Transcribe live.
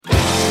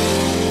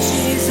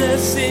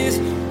Jesus is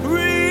real.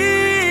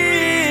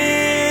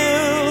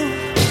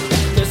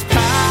 There's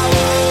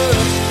power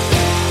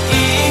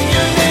in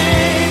your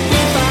name.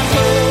 We find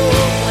hope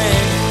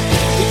when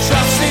we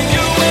trust in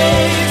your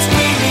ways.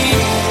 We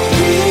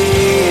believe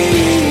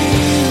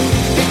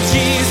that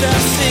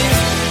Jesus is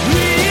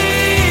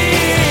real.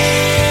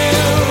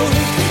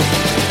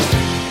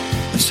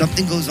 If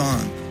something goes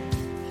on,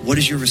 what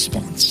is your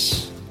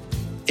response?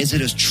 Is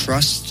it a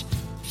trust,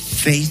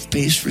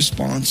 faith-based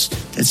response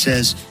that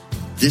says,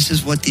 this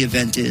is what the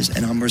event is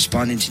and I'm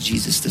responding to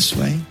Jesus this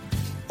way?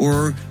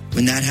 Or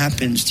when that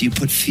happens, do you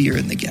put fear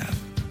in the gap?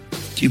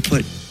 Do you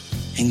put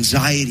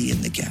anxiety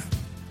in the gap?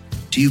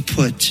 Do you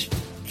put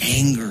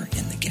anger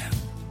in the gap?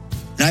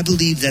 And I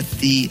believe that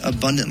the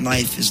abundant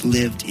life is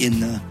lived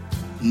in the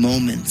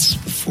moments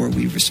before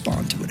we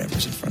respond to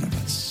whatever's in front of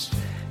us.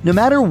 No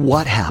matter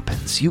what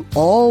happens, you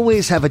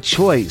always have a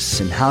choice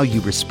in how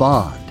you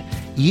respond.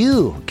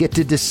 You get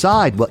to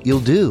decide what you'll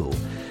do.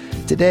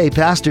 Today,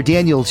 Pastor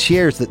Daniel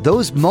shares that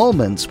those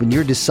moments when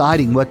you're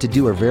deciding what to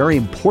do are very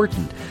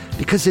important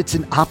because it's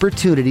an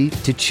opportunity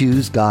to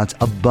choose God's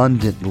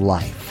abundant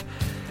life.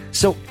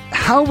 So,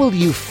 how will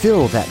you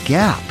fill that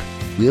gap?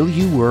 Will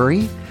you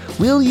worry?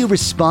 Will you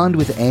respond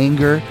with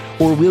anger?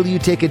 Or will you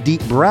take a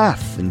deep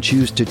breath and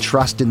choose to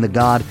trust in the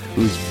God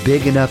who's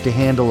big enough to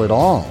handle it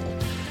all?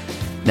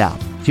 Now,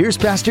 here's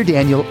Pastor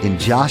Daniel in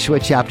Joshua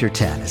chapter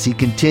 10 as he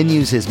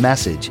continues his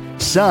message,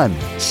 Son,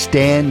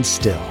 Stand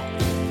Still.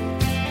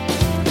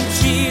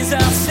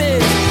 Jesus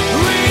is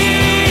real.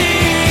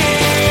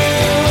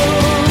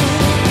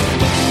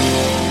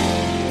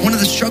 One of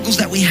the struggles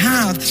that we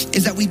have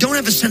is that we don't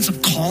have a sense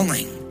of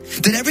calling,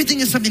 that everything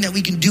is something that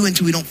we can do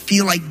until we don't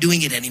feel like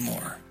doing it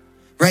anymore.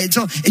 Right?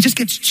 So it just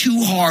gets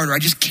too hard, or I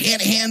just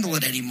can't handle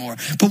it anymore.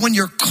 But when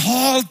you're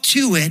called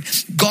to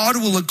it, God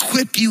will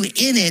equip you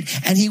in it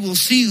and he will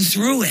see you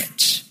through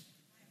it.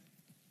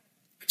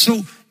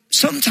 So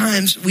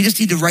sometimes we just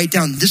need to write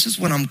down, this is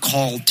what I'm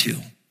called to.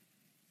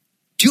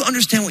 Do you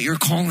understand what your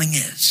calling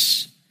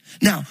is?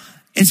 Now,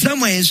 in some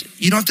ways,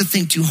 you don't have to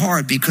think too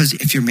hard, because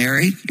if you're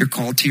married, you're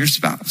called to your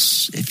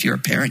spouse. If you're a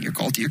parent, you're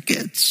called to your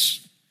kids.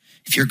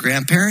 If you're a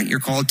grandparent, you're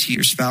called to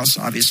your spouse,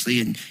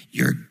 obviously, and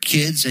your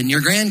kids and your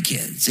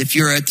grandkids. If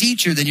you're a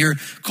teacher, then you're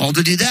called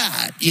to do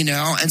that, you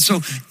know? And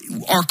so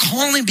our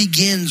calling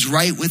begins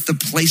right with the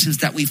places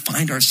that we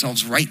find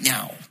ourselves right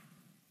now.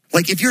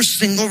 Like if you're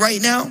single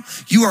right now,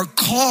 you are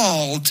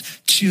called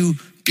to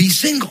be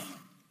single.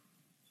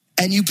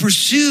 And you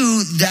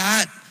pursue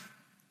that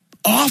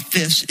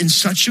office in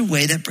such a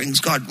way that brings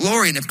God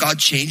glory. And if God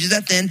changes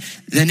that, then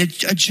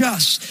it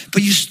adjusts.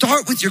 But you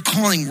start with your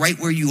calling right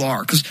where you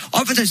are. Because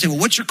oftentimes I say, well,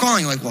 what's your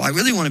calling? Like, well, I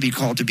really want to be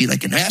called to be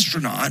like an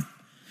astronaut.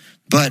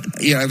 But,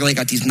 you know, I really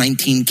got these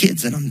 19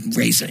 kids that I'm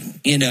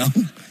raising, you know.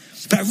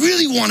 But I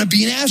really want to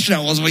be an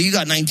astronaut. Well, you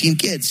got 19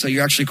 kids. So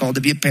you're actually called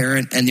to be a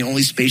parent. And the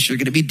only space you're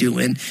going to be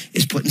doing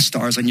is putting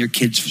stars on your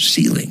kids'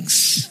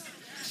 ceilings.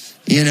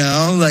 You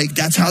know, like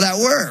that's how that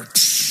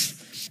works.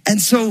 And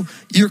so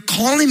your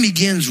calling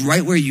begins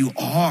right where you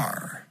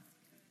are.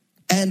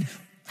 And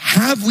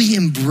have we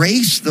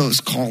embraced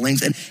those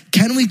callings? And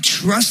can we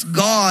trust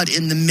God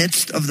in the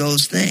midst of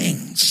those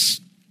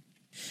things?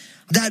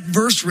 That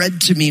verse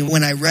read to me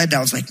when I read that,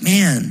 I was like,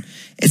 man,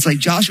 it's like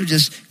Joshua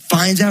just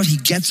finds out, he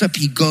gets up,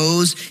 he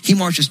goes, he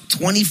marches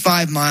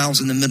 25 miles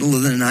in the middle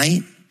of the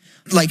night.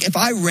 Like if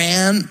I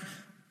ran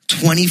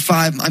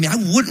 25, I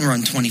wouldn't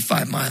run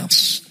 25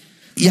 miles.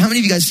 Yeah, how many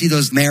of you guys see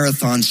those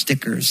marathon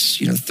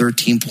stickers? You know,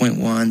 13.1,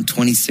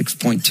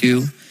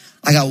 26.2.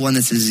 I got one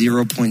that says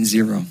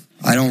 0.0.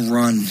 I don't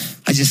run.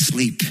 I just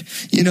sleep.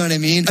 You know what I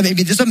mean?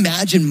 Just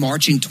imagine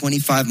marching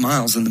 25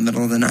 miles in the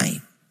middle of the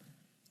night.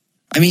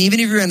 Even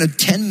if you're in a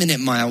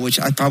 10-minute mile, which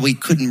I probably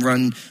couldn't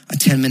run a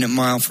 10-minute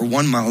mile for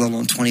 1 mile, let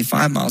alone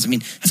 25 miles.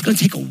 That's going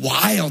to take a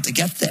while to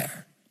get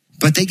there.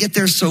 But they get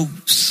there so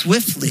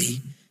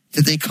swiftly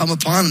that they come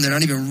upon them. They're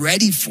not even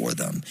ready for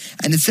them.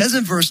 And it says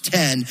in verse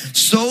 10,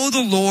 so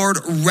the Lord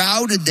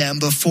routed them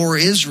before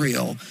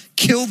Israel,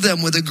 killed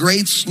them with a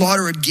great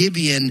slaughter at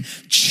Gibeon,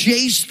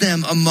 chased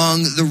them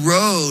among the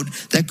road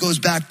that goes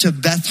back to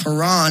Beth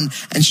Horon,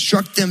 and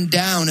struck them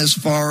down as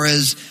far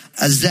as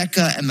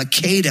Azekah and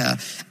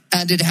Makkedah.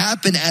 And it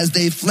happened as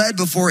they fled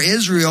before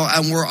Israel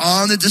and were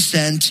on the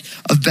descent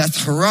of Beth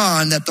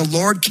Horon that the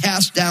Lord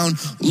cast down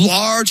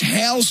large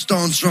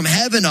hailstones from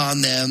heaven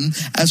on them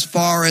as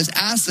far as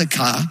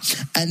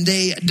Azekah, and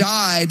they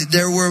died.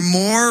 There were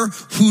more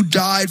who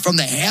died from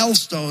the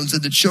hailstones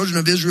than the children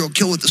of Israel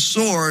killed with the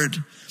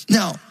sword.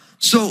 Now,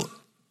 so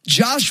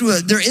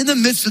Joshua, they're in the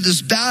midst of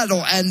this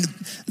battle, and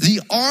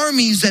the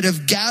armies that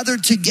have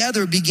gathered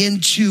together begin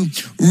to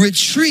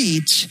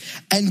retreat,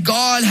 and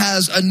God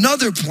has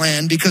another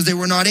plan because they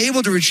were not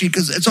able to retreat,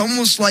 because it's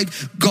almost like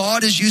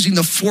God is using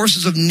the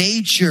forces of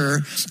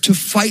nature to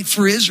fight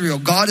for Israel.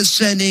 God is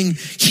sending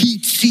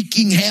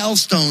heat-seeking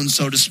hailstones,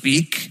 so to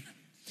speak.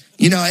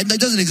 You know, it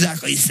doesn't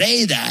exactly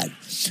say that.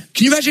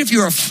 Can you imagine if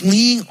you're a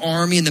fleeing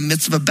army in the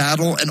midst of a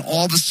battle and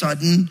all of a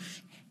sudden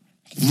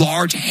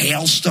large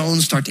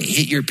hailstones start to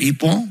hit your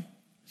people?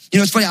 You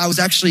know, it's funny, I was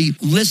actually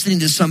listening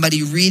to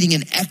somebody reading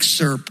an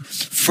excerpt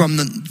from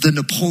the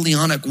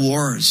Napoleonic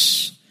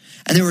Wars.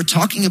 And they were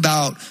talking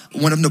about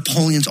one of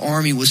Napoleon's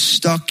army was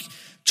stuck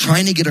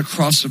trying to get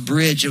across a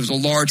bridge. It was a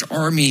large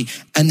army,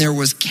 and there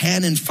was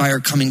cannon fire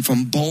coming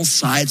from both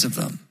sides of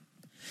them.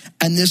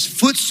 And this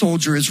foot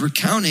soldier is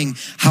recounting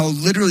how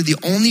literally the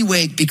only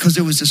way, because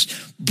there was this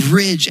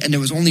bridge and there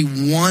was only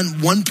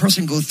one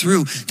person go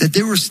through, that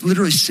they were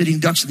literally sitting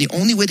ducks. And the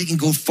only way they can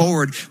go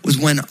forward was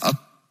when a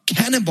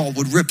cannonball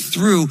would rip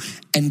through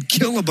and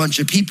kill a bunch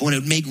of people, and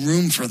it would make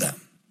room for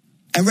them.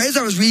 And right as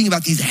I was reading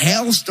about these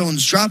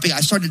hailstones dropping,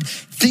 I started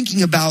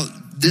thinking about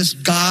this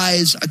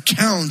guy's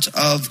account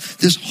of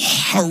this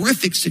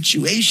horrific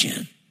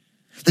situation.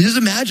 Like, just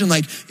imagine,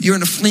 like, you're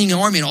in a fleeing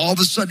army and all of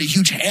a sudden a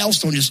huge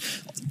hailstone just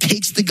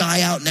takes the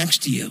guy out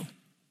next to you.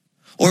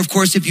 Or, of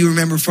course, if you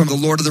remember from the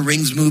Lord of the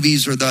Rings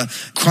movies or the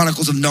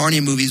Chronicles of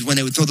Narnia movies, when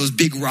they would throw those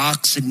big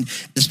rocks and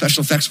the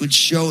special effects would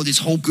show this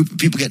whole group of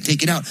people get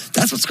taken out.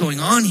 That's what's going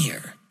on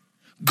here.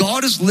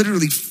 God is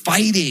literally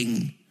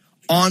fighting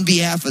on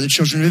behalf of the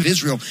children of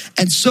Israel.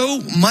 And so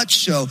much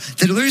so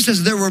that it literally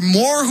says there were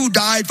more who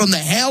died from the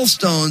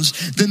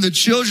hailstones than the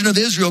children of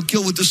Israel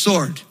killed with the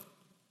sword.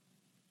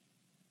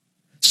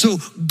 So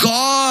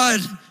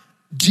God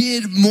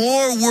did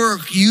more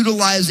work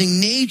utilizing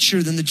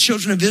nature than the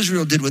children of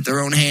Israel did with their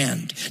own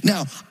hand.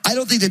 Now, I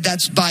don't think that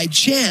that's by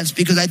chance,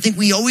 because I think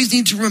we always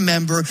need to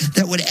remember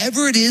that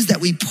whatever it is that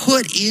we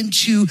put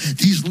into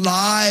these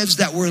lives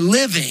that we're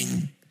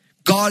living,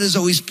 God is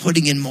always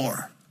putting in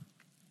more.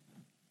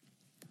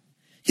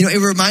 You know,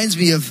 it reminds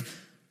me of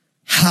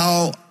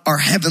how our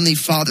Heavenly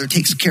Father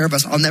takes care of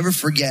us. I'll never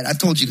forget. I've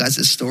told you guys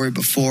this story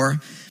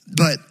before,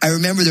 but I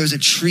remember there was a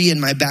tree in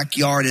my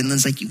backyard, and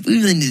it's like,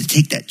 we really need to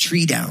take that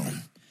tree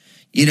down,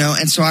 you know?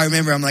 And so I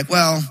remember I'm like,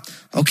 well,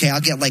 okay,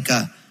 I'll get like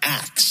a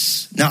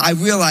axe. Now, I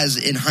realize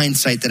in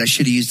hindsight that I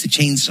should have used a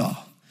chainsaw,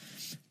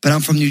 but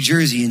I'm from New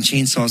Jersey and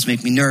chainsaws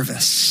make me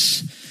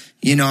nervous.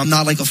 You know, I'm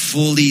not like a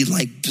fully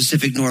like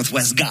Pacific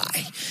Northwest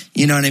guy.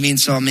 You know what I mean?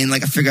 So, I mean,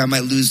 like, I figure I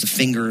might lose a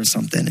finger or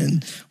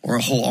something, or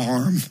a whole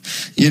arm,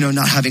 you know,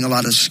 not having a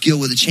lot of skill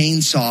with a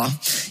chainsaw,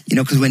 you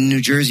know, because when in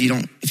New Jersey,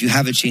 if you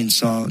have a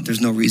chainsaw, there's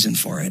no reason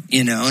for it,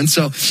 you know? And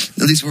so,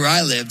 at least where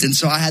I lived. And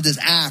so I had this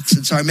axe.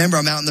 And so I remember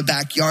I'm out in the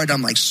backyard,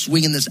 I'm like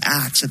swinging this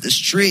axe at this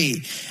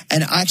tree.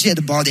 And I actually had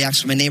to borrow the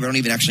axe from my neighbor. I don't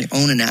even actually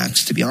own an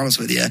axe, to be honest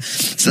with you.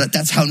 So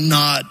that's how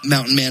not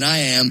mountain man I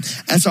am.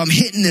 And so I'm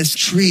hitting this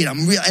tree, and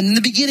and in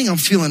the beginning, I'm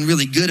feeling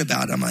really good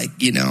about it. I'm like,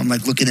 you know, I'm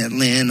like looking at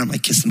Lynn, I'm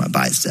like kissing my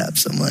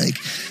biceps. I'm like,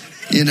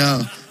 you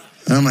know,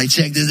 I'm like,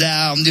 check this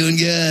out, I'm doing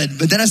good.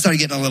 But then I started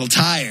getting a little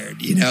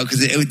tired, you know,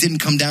 because it didn't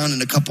come down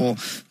in a couple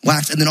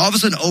whacks. And then all of a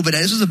sudden,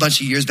 Obadiah, this was a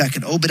bunch of years back,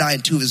 and Obadiah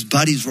and two of his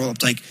buddies roll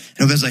up, like,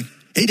 and Obadiah's like,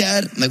 hey,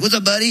 Dad. I'm like, what's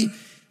up, buddy? And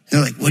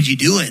they're like, what you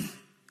doing?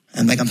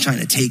 I'm like, I'm trying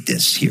to take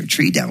this here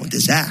tree down with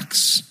this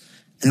axe.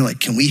 And they're like,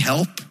 can we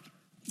help?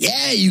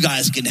 Yeah, you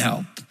guys can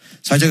help.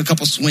 So I took a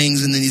couple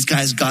swings, and then these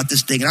guys got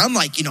this thing. And I'm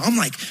like, you know, I'm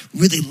like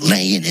really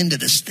laying into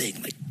this thing,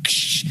 like,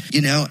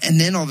 you know, and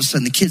then all of a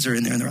sudden the kids are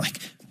in there and they're like,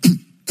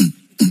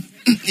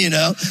 you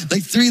know,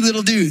 like three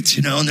little dudes,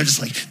 you know, and they're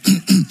just like,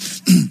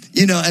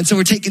 you know, and so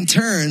we're taking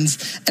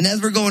turns. And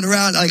as we're going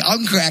around, like,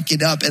 I'm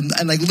cracking up, and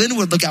like Lynn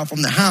would look out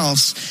from the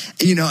house,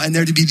 you know, and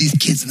there'd be these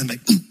kids, and they're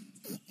like,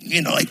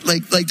 you know,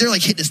 like they're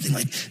like hitting this thing,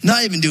 like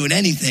not even doing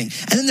anything.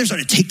 And then they're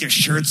starting to take their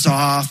shirts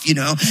off, you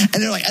know,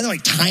 and they're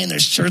like tying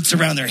their shirts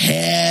around their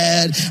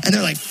head, and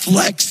they're like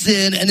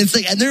flexing, and it's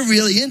like, and they're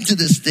really into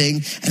this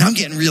thing, and I'm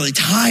getting really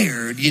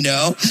tired, you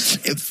know.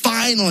 And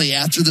finally,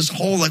 after this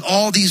whole, like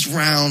all these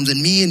rounds,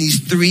 and me and these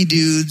three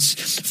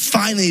dudes,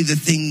 finally the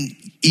thing,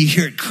 you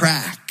hear it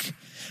crack.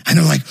 And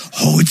they're like,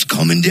 oh, it's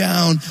coming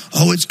down.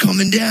 Oh, it's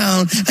coming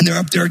down. And they're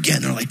up there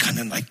again. They're like, kind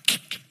of like,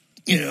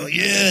 you know,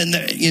 yeah,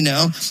 and you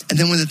know, and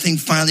then when the thing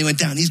finally went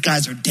down, these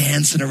guys are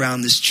dancing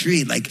around this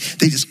tree like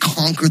they just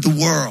conquered the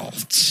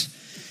world,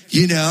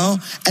 you know,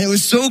 and it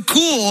was so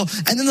cool.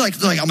 And then they're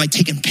like I'm like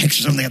taking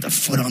pictures of them. They got their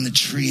foot on the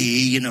tree,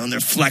 you know, and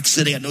they're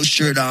flexing. They got no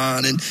shirt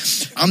on, and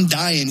I'm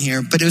dying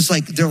here. But it was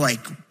like, they're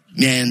like,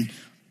 man,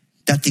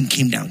 that thing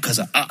came down because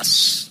of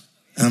us.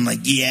 And I'm like,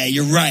 yeah,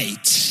 you're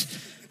right.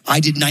 I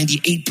did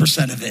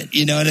 98% of it.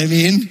 You know what I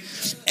mean?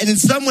 And in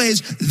some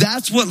ways,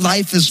 that's what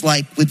life is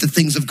like with the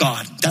things of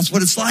God. That's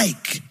what it's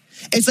like.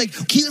 It's like,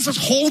 he lets us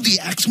hold the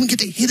axe. We get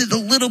to hit it a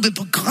little bit,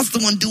 but God's the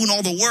one doing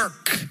all the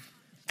work.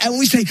 And when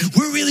we say,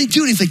 we're really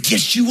doing it, he's like,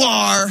 yes, you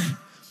are.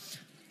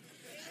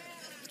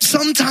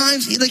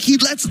 Sometimes, he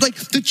lets, like,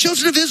 the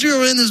children of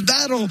Israel are in this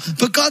battle,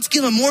 but God's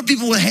killing more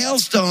people with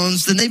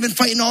hailstones than they've been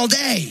fighting all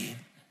day.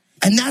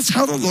 And that's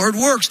how the Lord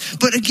works.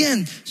 But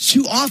again,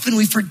 too often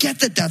we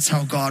forget that that's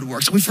how God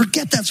works. We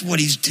forget that's what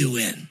he's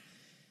doing.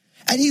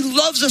 And he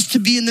loves us to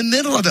be in the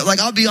middle of it. Like,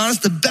 I'll be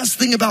honest, the best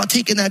thing about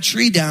taking that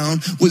tree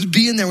down was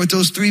being there with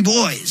those three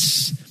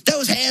boys. That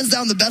was hands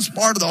down the best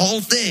part of the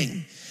whole thing.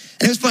 And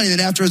it was funny that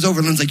after it was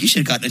over, Lynn's like, you should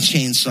have gotten a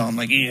chainsaw. I'm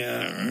like,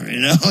 yeah, you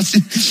know.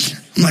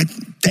 I'm like,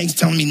 thanks for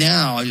telling me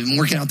now. I've been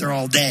working out there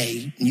all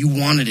day and you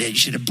wanted it. You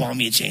should have bought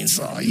me a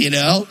chainsaw, you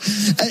know?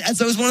 And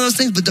so it was one of those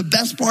things. But the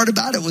best part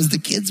about it was the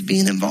kids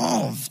being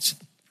involved,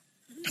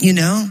 you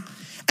know?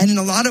 And in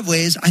a lot of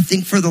ways, I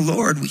think for the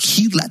Lord,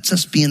 he lets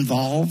us be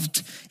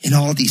involved in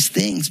all these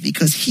things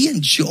because he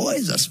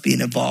enjoys us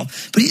being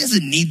involved. But he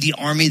doesn't need the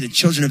army, the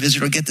children of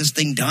Israel, to get this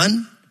thing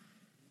done.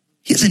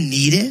 He doesn't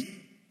need it.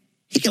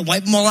 He can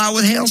wipe them all out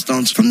with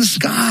hailstones from the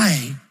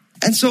sky.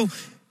 And so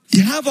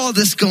you have all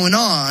this going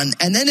on.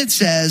 And then it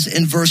says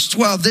in verse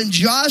 12, then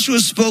Joshua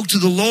spoke to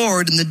the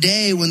Lord in the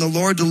day when the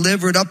Lord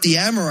delivered up the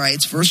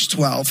Amorites, verse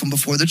 12, from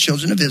before the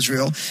children of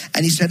Israel.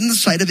 And he said in the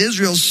sight of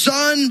Israel,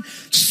 sun,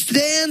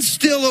 stand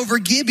still over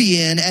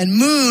Gibeon, and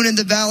moon in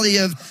the valley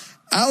of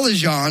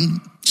Alajon.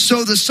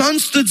 So the sun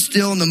stood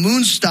still and the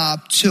moon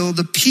stopped till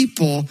the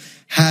people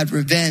had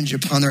revenge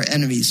upon their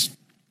enemies.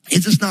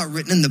 Is this not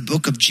written in the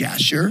book of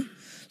Jasher?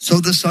 So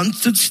the sun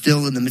stood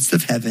still in the midst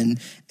of heaven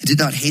and did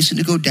not hasten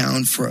to go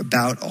down for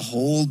about a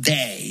whole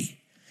day.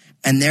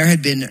 And there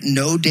had been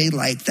no day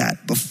like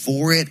that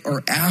before it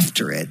or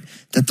after it,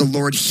 that the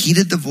Lord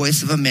heeded the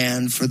voice of a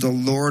man, for the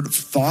Lord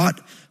fought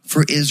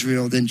for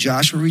Israel. Then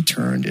Joshua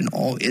returned and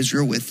all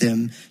Israel with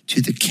him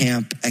to the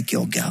camp at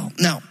Gilgal.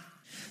 Now,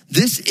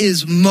 this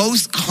is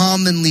most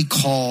commonly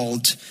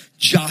called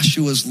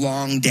Joshua's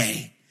long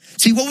day.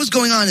 See, what was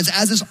going on is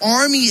as this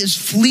army is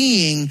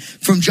fleeing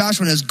from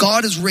Joshua, and as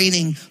God is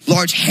raining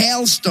large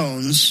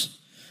hailstones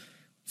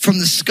from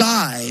the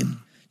sky,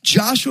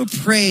 Joshua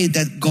prayed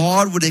that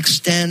God would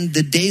extend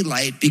the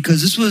daylight,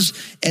 because this was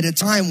at a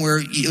time where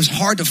it was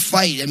hard to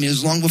fight. I mean, it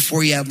was long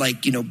before you had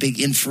big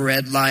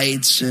infrared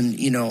lights and,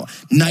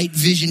 night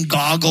vision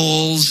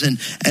goggles and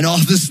all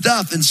this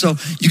stuff. And so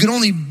you could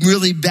only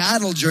really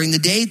battle during the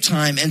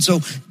daytime. And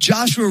so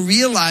Joshua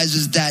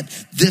realizes that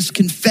this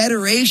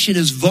confederation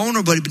is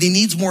vulnerable, but he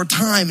needs more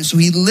time. And so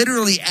he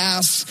literally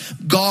asks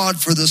God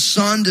for the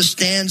sun to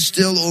stand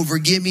still over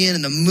Gibeon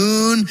and the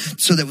moon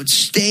so that it would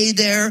stay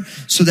there,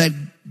 so that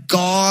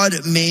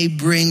God may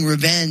bring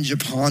revenge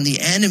upon the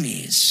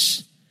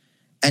enemies.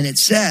 And it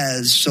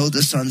says, so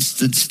the sun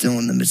stood still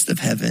in the midst of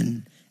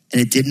heaven,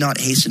 and it did not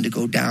hasten to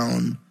go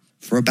down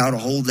for about a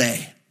whole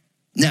day.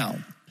 Now,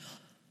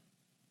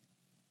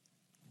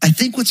 I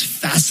think what's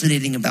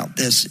fascinating about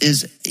this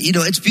is,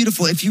 it's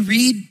beautiful. If you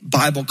read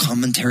Bible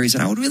commentaries,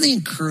 and I would really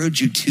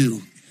encourage you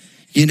to,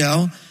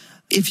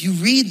 if you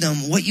read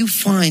them, what you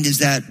find is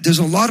that there's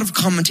a lot of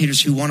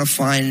commentators who want to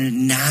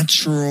find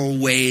natural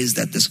ways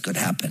that this could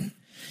happen.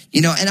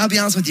 And I'll be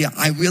honest with you,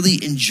 I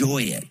really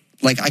enjoy it.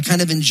 I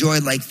kind of enjoy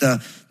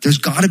there's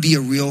gotta be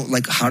a real,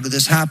 how did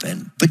this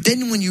happen? But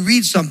then when you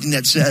read something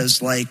that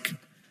says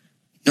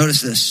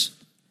notice this,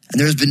 and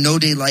there's been no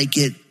day like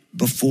it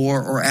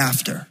before or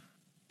after.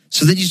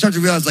 So then you start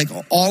to realize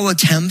all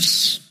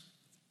attempts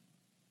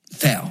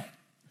fail.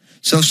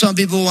 So some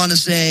people want to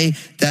say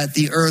that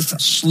the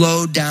earth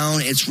slowed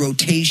down its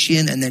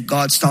rotation and that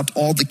God stopped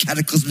all the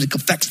cataclysmic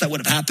effects that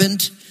would have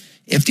happened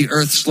if the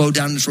earth slowed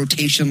down its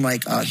rotation,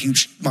 like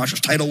huge monstrous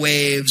tidal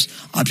waves,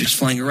 objects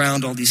flying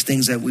around, all these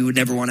things that we would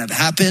never want to have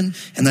happen,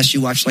 unless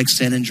you watch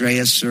San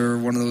Andreas or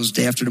one of those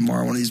Day After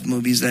Tomorrow, one of these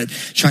movies that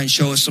try and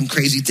show us some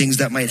crazy things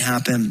that might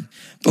happen.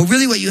 But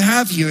really what you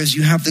have here is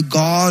you have the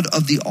God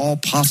of the all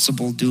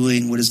possible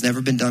doing what has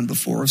never been done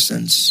before or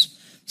since,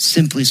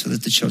 simply so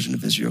that the children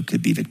of Israel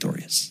could be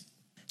victorious.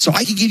 So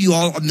I could give you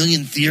all a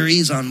million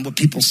theories on what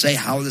people say,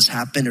 how this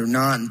happened or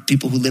not. And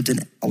people who lived in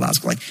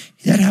Alaska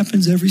that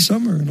happens every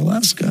summer in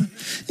Alaska,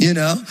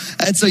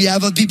 And so you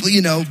have other people,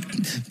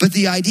 But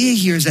the idea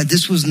here is that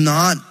this was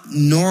not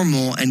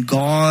normal, and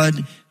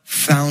God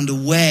found a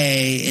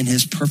way in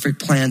his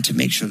perfect plan to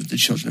make sure that the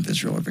children of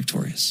Israel are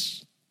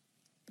victorious.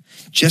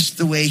 Just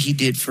the way he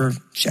did for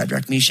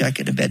Shadrach, Meshach,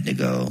 and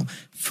Abednego,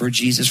 for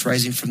Jesus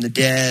rising from the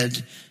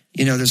dead.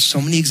 There's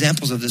so many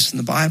examples of this in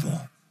the Bible.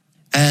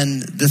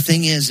 And the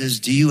thing is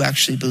do you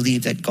actually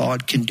believe that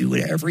God can do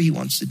whatever he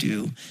wants to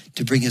do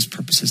to bring his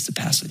purposes to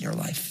pass in your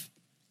life?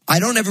 I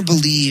don't ever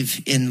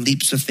believe in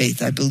leaps of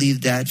faith. I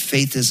believe that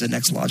faith is the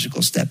next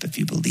logical step if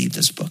you believe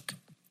this book.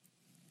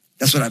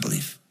 That's what I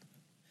believe.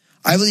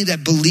 I believe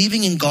that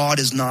believing in God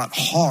is not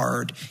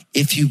hard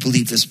if you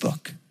believe this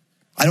book.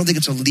 I don't think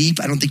it's a leap.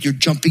 I don't think you're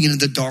jumping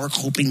into the dark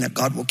hoping that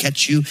God will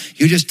catch you.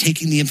 You're just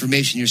taking the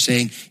information. You're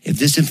saying, if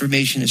this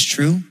information is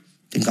true,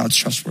 then God's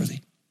trustworthy.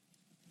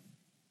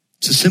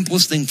 It's the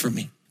simplest thing for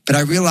me. But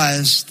I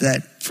realize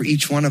that for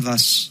each one of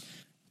us,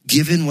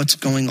 given what's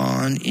going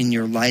on in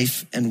your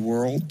life and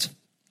world,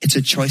 it's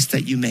a choice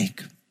that you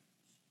make.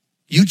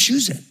 You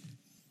choose it.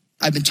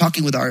 I've been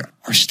talking with our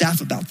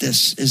staff about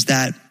this, is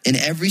that in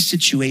every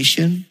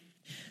situation,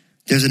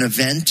 there's an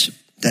event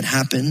that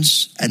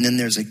happens and then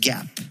there's a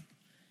gap.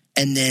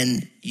 And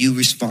then you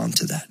respond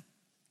to that.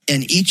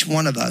 And each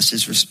one of us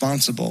is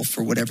responsible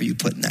for whatever you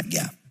put in that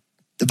gap.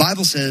 The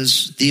Bible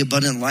says the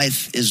abundant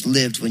life is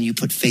lived when you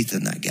put faith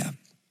in that gap.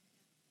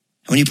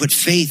 And when you put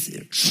faith,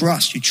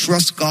 you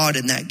trust God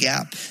in that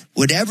gap.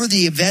 Whatever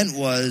the event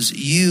was,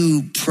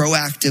 you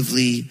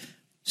proactively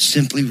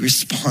simply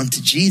respond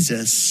to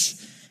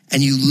Jesus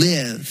and you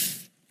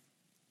live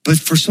But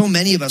for so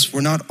many of us,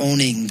 we're not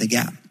owning the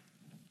gap.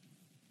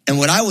 And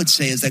what I would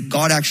say is that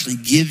God actually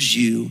gives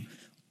you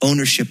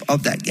ownership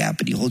of that gap,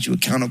 and he holds you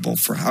accountable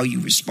for how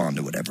you respond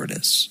to whatever it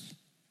is.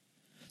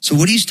 So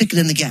what are you sticking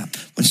in the gap?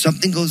 When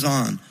something goes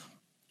on,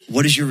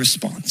 what is your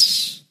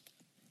response?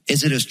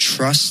 Is it a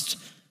trust,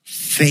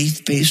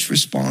 faith-based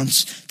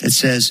response that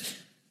says,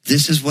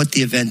 this is what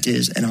the event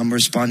is, and I'm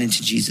responding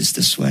to Jesus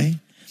this way?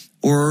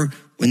 Or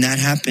when that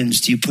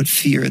happens, do you put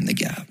fear in the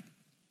gap?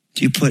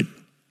 Do you put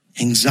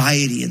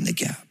anxiety in the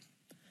gap?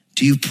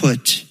 Do you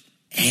put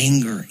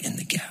anger in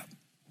the gap?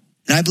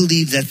 And I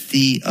believe that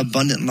the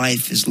abundant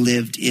life is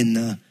lived in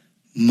the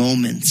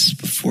moments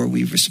before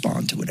we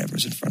respond to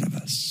whatever's in front of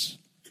us.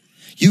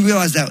 You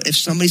realize that if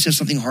somebody says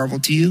something horrible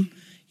to you,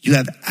 you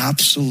have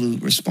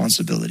absolute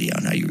responsibility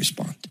on how you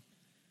respond.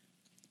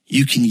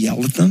 You can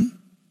yell at them,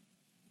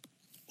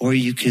 or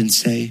you can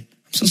say,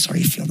 I'm so sorry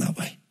you feel that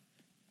way.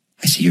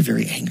 I see you're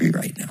very angry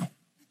right now.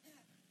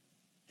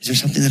 Is there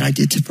something that I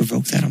did to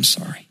provoke that? I'm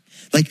sorry.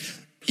 Like,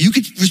 you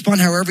could respond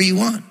however you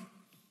want,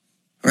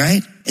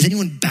 right? Is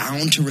anyone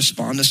bound to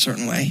respond a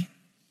certain way?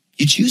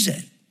 You choose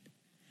it.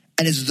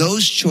 And it's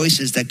those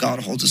choices that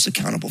God holds us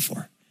accountable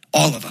for.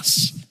 All of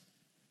us.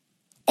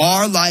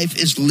 Our life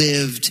is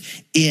lived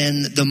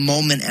in the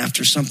moment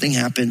after something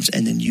happens,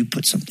 and then you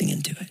put something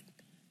into it.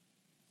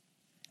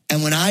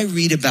 And when I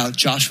read about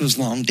Joshua's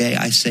long day,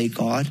 I say,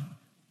 God,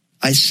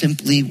 I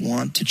simply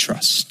want to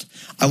trust.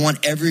 I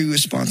want every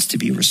response to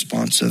be a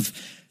response of,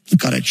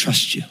 God, I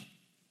trust you.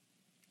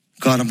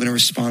 God, I'm going to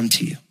respond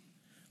to you.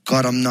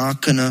 God, I'm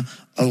not going to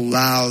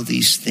allow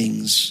these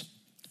things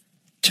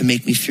to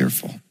make me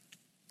fearful.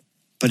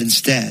 But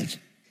instead,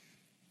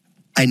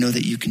 I know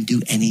that you can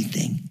do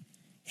anything.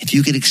 If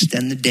you could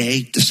extend the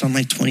day, the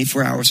sunlight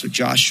 24 hours, so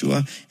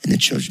Joshua and the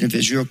children of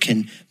Israel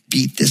can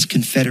beat this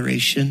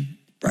confederation,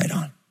 right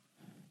on.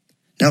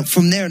 Now,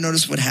 from there,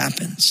 notice what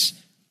happens.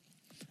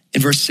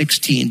 In verse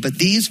 16, but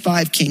these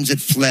 5 kings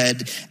had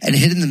fled and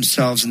hidden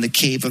themselves in the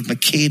cave of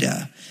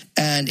Makkedah.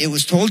 And it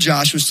was told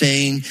Joshua,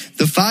 saying,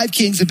 the 5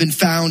 kings have been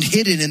found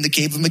hidden in the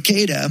cave of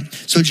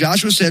Makkedah. So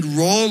Joshua said,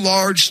 roll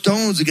large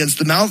stones against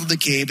the mouth of the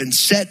cave and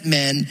set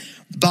men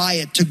by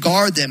it to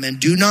guard them, and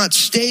do not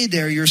stay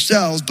there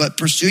yourselves, but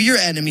pursue your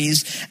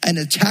enemies and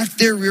attack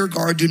their rear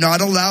guard. Do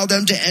not allow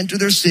them to enter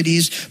their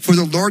cities, for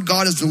the Lord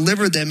God has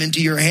delivered them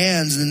into your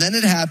hands. And then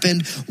it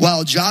happened,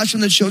 while Joshua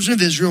and the children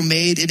of Israel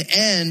made an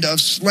end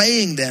of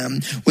slaying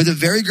them with a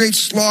very great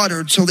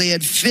slaughter till they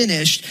had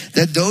finished,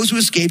 that those who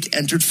escaped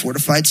entered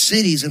fortified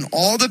cities. And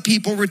all the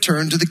people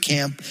returned to the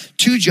camp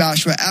to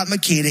Joshua at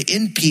Makkedah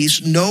in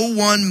peace. No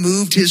one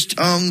moved his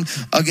tongue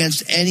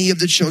against any of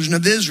the children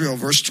of Israel.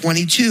 Verse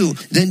 22.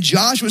 Then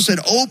Joshua said,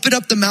 open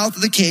up the mouth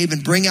of the cave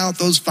and bring out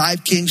those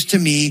 5 kings to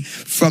me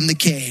from the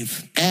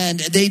cave. And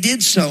they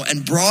did so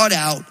and brought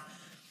out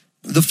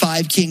the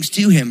 5 kings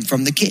to him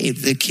from the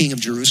cave. The king of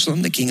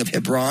Jerusalem, the king of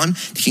Hebron,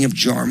 the king of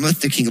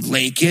Jarmuth, the king of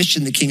Lachish,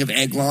 and the king of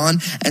Eglon.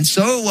 And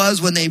so it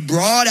was when they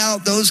brought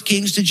out those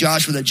kings to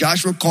Joshua that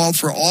Joshua called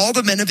for all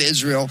the men of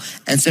Israel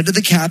and said to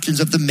the captains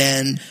of the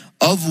men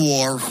of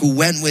war who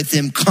went with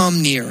him,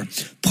 come near,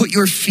 put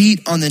your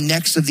feet on the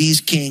necks of these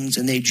kings.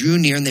 And they drew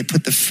near and they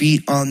put the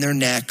feet on their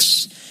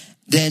necks.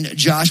 Then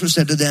Joshua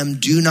said to them,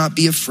 do not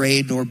be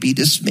afraid nor be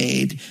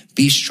dismayed.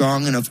 Be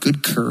strong and of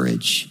good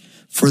courage.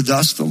 For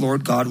thus the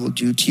Lord God will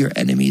do to your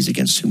enemies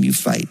against whom you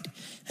fight.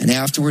 And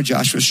afterward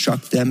Joshua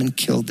struck them and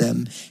killed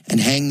them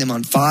and hanged them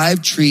on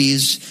 5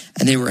 trees.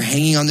 And they were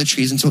hanging on the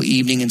trees until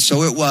evening. And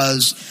so it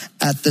was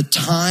at the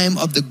time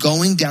of the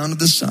going down of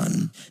the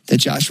sun that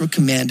Joshua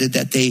commanded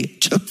that they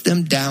took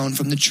them down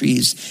from the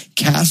trees,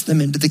 cast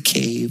them into the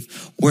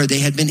cave where they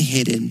had been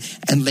hidden,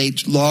 and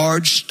laid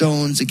large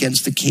stones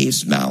against the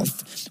cave's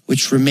mouth,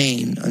 which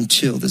remain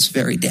until this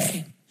very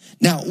day.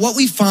 Now, what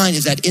we find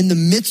is that in the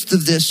midst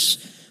of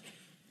this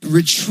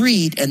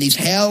retreat and these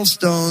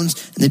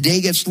hailstones and the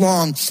day gets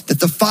long, that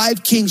the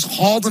 5 kings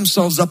haul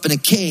themselves up in a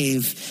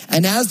cave.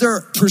 And as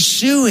they're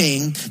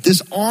pursuing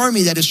this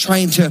army that is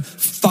trying to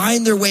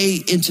find their way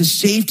into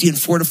safety in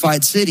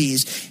fortified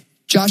cities,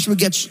 Joshua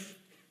gets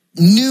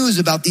news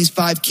about these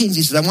 5 kings.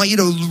 He says, I want you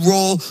to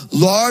roll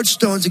large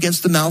stones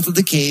against the mouth of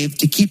the cave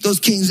to keep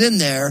those kings in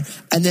there.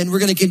 And then we're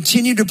going to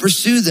continue to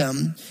pursue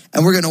them,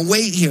 and we're going to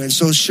wait here. And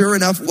so sure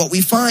enough, what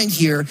we find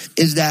here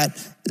is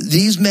that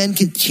these men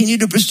continue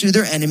to pursue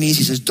their enemies.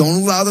 He says,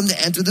 don't allow them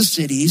to enter the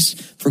cities,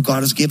 for God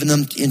has given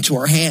them into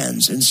our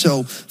hands. And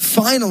so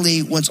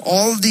finally, once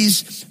all of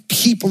these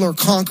people are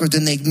conquered,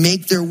 then they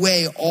make their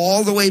way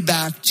all the way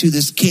back to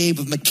this cave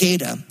of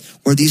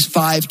Makkedah, where these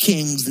 5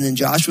 kings, and then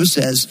Joshua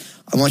says,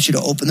 I want you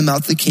to open the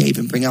mouth of the cave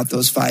and bring out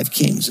those 5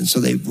 kings. And so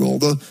they roll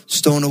the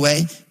stone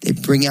away. They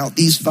bring out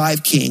these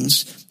 5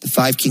 kings, the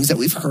 5 kings that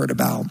we've heard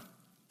about.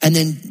 And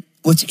then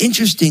what's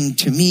interesting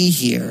to me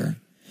here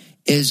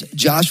is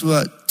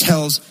Joshua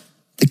tells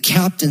the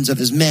captains of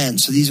his men,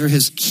 so these are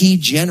his key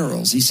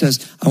generals. He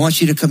says, I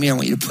want you to come here. I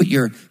want you to put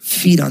your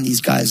feet on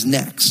these guys'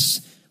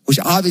 necks, which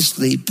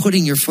obviously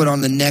putting your foot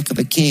on the neck of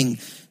a king,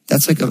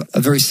 that's like a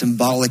very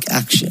symbolic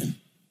action,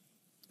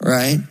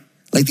 right?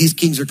 Like these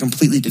kings are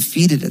completely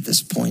defeated at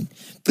this point.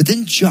 But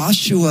then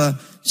Joshua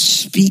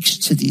speaks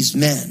to these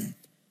men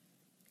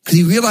because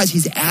he realized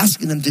he's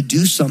asking them to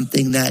do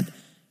something that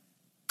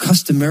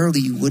customarily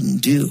you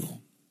wouldn't do,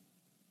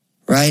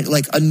 right?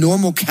 Like a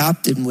normal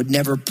captain would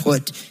never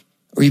put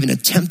or even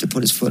attempt to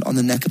put his foot on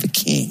the neck of a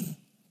king.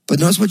 But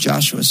notice what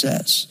Joshua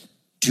says.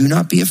 Do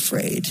not be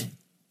afraid,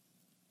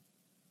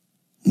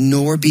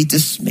 nor be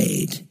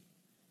dismayed.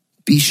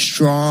 Be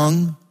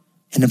strong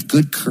and of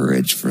good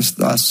courage, for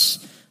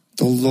thus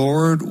the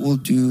Lord will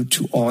do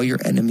to all your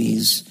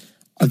enemies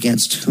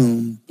against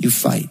whom you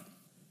fight.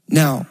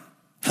 Now,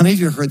 how many of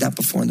you have heard that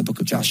before in the book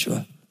of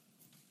Joshua?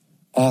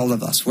 All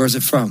of us. Where is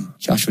it from?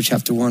 Joshua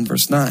chapter 1,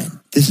 verse 9.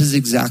 This is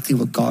exactly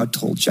what God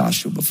told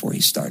Joshua before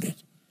he started.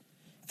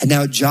 And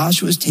now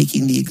Joshua is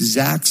taking the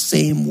exact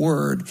same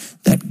word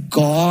that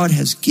God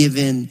has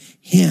given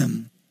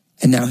him,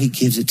 and now he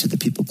gives it to the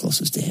people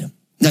closest to him.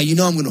 Now, you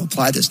know I'm going to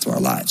apply this to our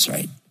lives,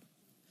 right?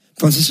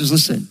 Brothers and sisters,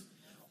 listen.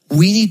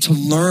 We need to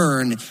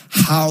learn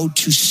how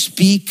to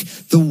speak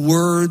the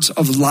words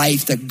of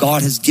life that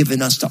God has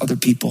given us to other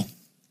people.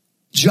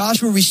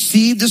 Joshua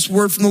received this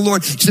word from the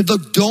Lord. He said,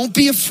 look, don't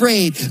be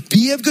afraid.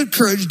 Be of good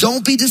courage.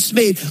 Don't be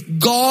dismayed.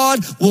 God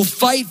will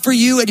fight for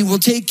you and he will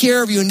take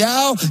care of you.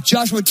 Now,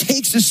 Joshua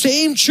takes the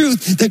same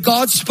truth that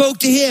God spoke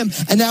to him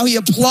and now he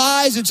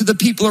applies it to the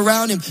people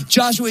around him.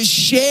 Joshua is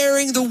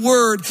sharing the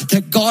word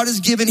that God has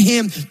given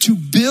him to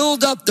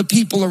build up the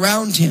people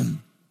around him.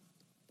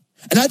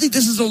 And I think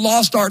this is a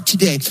lost art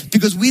today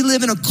because we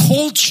live in a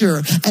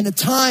culture and a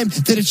time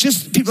that it's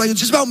just, people are like,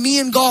 it's just about me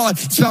and God.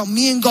 It's about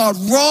me and God.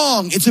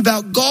 Wrong. It's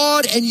about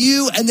God and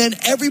you and then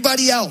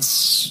everybody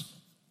else.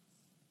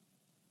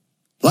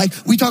 Like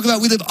we talk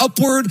about, we live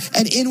upward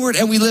and inward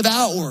and we live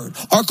outward.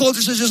 Our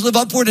culture says just live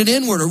upward and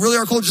inward, or really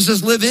our culture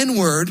says live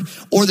inward,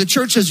 or the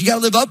church says you got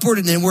to live upward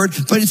and inward,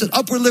 but it's an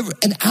upward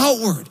and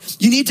outward.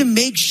 You need to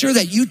make sure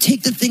that you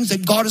take the things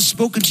that God has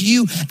spoken to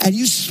you and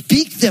you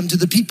speak them to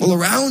the people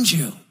around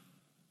you.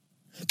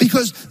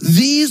 Because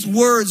these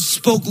words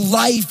spoke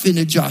life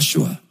into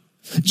Joshua.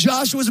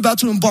 Joshua was about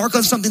to embark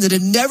on something that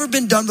had never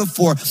been done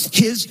before.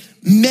 His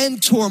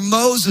mentor,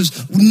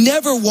 Moses,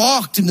 never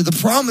walked into the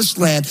promised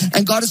land.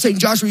 And God is saying,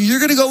 Joshua, you're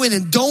going to go in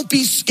and don't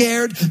be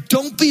scared.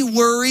 Don't be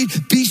worried.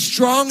 Be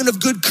strong and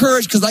of good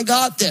courage because I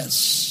got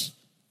this.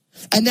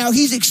 And now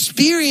he's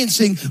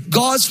experiencing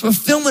God's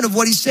fulfillment of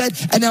what he said.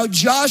 And now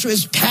Joshua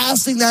is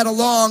passing that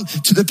along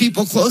to the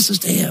people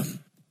closest to him.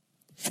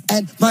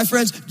 And my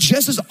friends,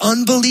 just as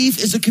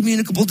unbelief is a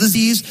communicable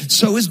disease,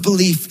 so is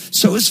belief,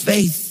 so is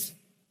faith.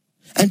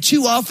 And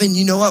too often,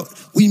 you know what?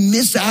 We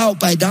miss out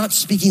by not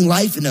speaking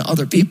life into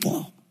other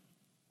people.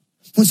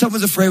 When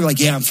someone's afraid, we're like,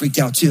 yeah, I'm freaked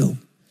out too.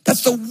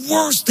 That's the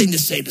worst thing to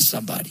say to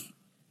somebody.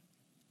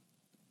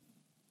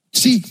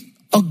 See,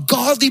 a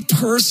godly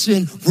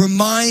person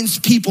reminds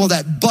people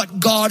that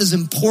but God is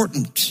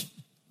important.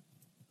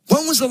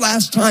 When was the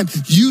last time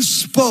you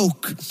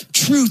spoke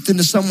truth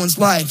into someone's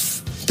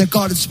life that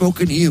God had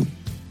spoken to you?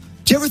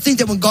 Do you ever think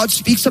that when God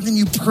speaks something to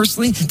you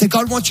personally, that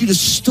God wants you to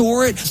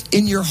store it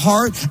in your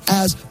heart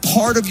as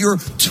part of your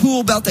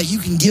tool belt that you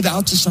can give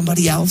out to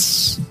somebody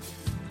else?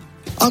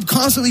 I'm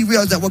constantly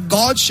realizing that what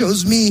God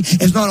shows me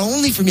is not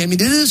only for me, I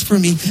mean, it is for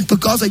me, but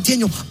God's like,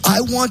 Daniel,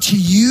 I want to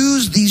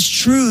use these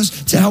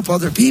truths to help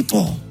other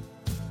people.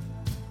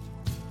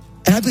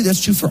 And I believe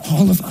that's true for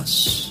all of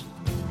us.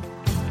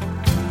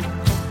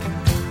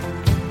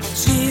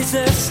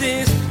 Jesus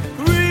is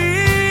real.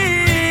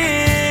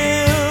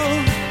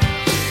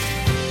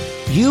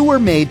 You were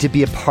made to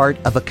be a part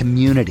of a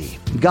community.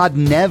 God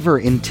never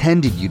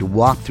intended you to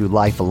walk through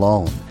life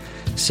alone.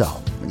 So,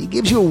 when he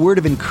gives you a word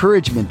of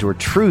encouragement or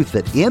truth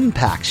that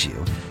impacts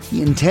you,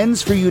 he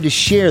intends for you to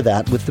share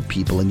that with the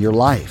people in your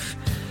life.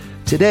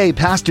 Today,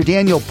 Pastor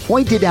Daniel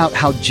pointed out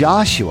how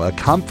Joshua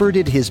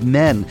comforted his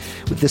men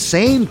with the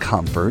same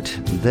comfort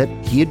that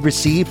he had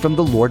received from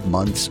the Lord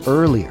months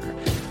earlier.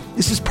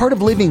 This is part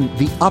of living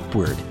the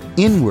upward,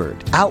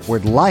 inward,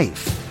 outward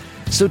life.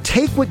 So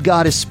take what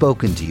God has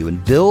spoken to you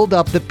and build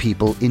up the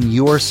people in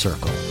your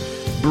circle.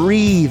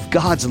 Breathe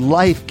God's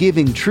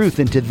life-giving truth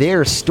into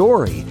their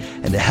story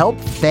and to help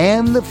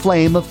fan the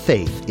flame of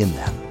faith in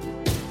them.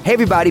 Hey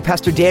everybody,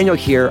 Pastor Daniel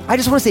here. I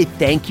just want to say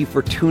thank you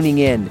for tuning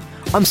in.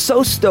 I'm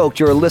so stoked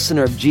you're a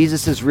listener of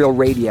Jesus is Real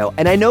Radio,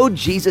 and I know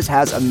Jesus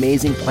has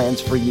amazing plans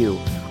for you.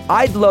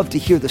 I'd love to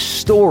hear the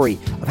story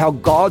of how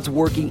God's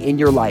working in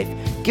your life.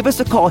 Give us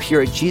a call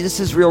here at Jesus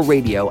is Real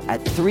Radio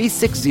at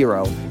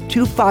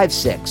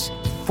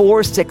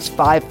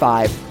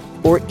 360-256-4655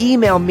 or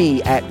email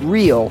me at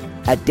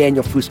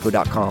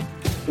real@danielfusco.com.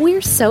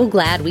 We're so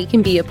glad we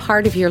can be a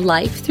part of your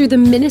life through the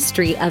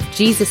ministry of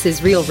Jesus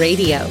is Real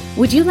Radio.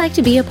 Would you like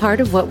to be a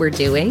part of what we're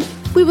doing?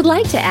 We would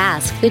like to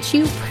ask that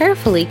you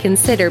prayerfully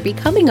consider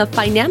becoming a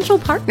financial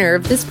partner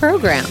of this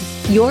program.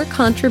 Your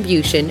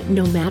contribution,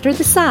 no matter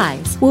the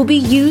size, will be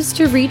used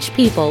to reach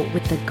people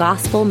with the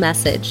gospel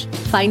message.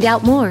 Find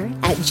out more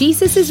at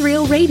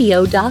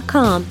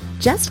JesusIsRealRadio.com.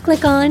 Just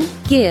click on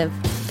Give.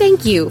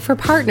 Thank you for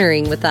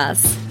partnering with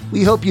us.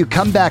 We hope you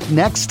come back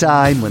next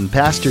time when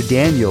Pastor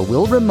Daniel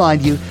will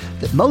remind you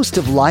that most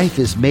of life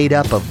is made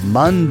up of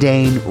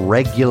mundane,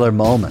 regular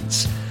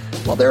moments.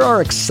 While there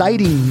are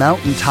exciting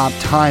mountaintop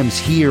times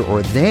here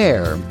or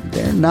there,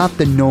 they're not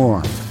the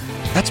norm.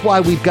 That's why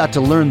we've got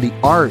to learn the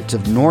art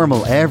of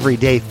normal,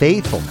 everyday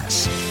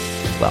faithfulness.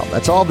 Well,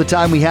 that's all the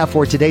time we have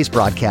for today's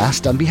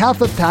broadcast. On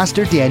behalf of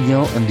Pastor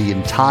Daniel and the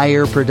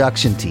entire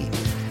production team,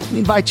 we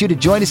invite you to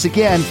join us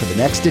again for the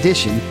next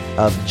edition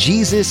of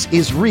Jesus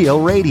is Real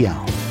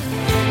Radio.